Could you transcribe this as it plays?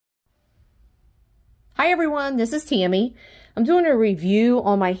Hi everyone, this is Tammy. I'm doing a review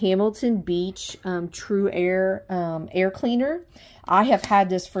on my Hamilton Beach TrueAir air cleaner. I have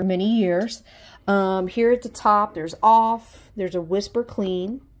had this for many years. Here at the top, there's off, there's a whisper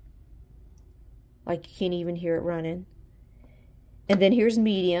clean. Like you can't even hear it running. And then here's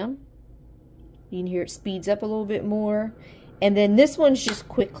medium. You can hear it speeds up a little bit more. And then this one's just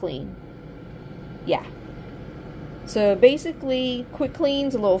quick clean. Yeah. So basically, quick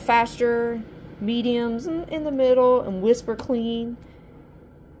clean's a little faster. Mediums in the middle, and whisper clean,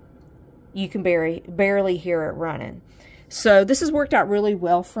 you can barely hear it running. So this has worked out really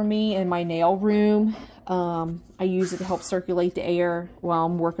well for me in my nail room. I use it to help circulate the air while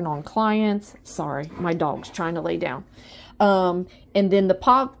I'm working on clients. Sorry, my dog's trying to lay down. And then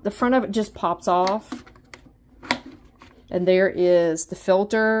the front of it just pops off. And there is the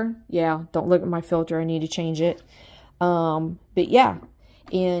filter. Yeah, don't look at my filter. I need to change it. But yeah.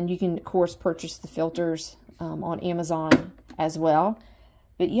 And you can, of course, purchase the filters on Amazon as well.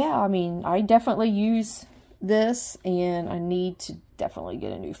 But yeah, I mean, I definitely use this, and I need to definitely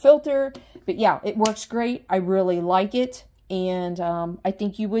get a new filter. But yeah, it works great. I really like it, and I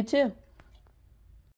think you would too.